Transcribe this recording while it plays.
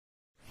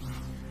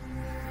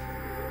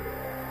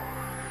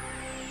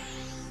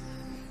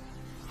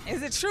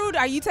Is it true?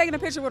 Are you taking a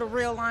picture with a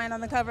real lion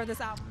on the cover of this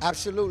album?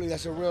 Absolutely,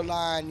 that's a real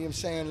lion, you know what I'm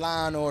saying,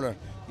 lion order, you know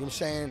what I'm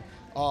saying?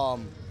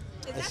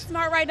 Is that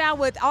smart right now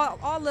with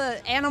all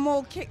the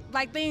animal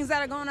like things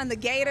that are going on, the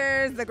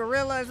gators, the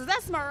gorillas? Is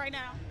that smart right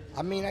now?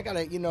 I mean, I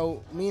gotta, you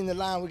know, me and the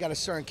lion, we got a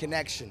certain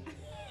connection.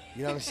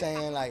 You know what I'm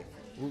saying? Like,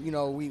 you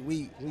know,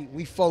 we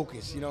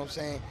focus, you know what I'm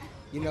saying?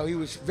 You know, he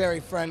was very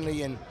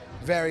friendly and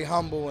very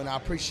humble, and I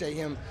appreciate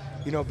him,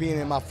 you know, being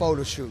in my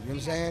photo shoot, you know what I'm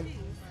saying?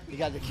 He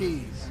got the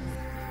keys.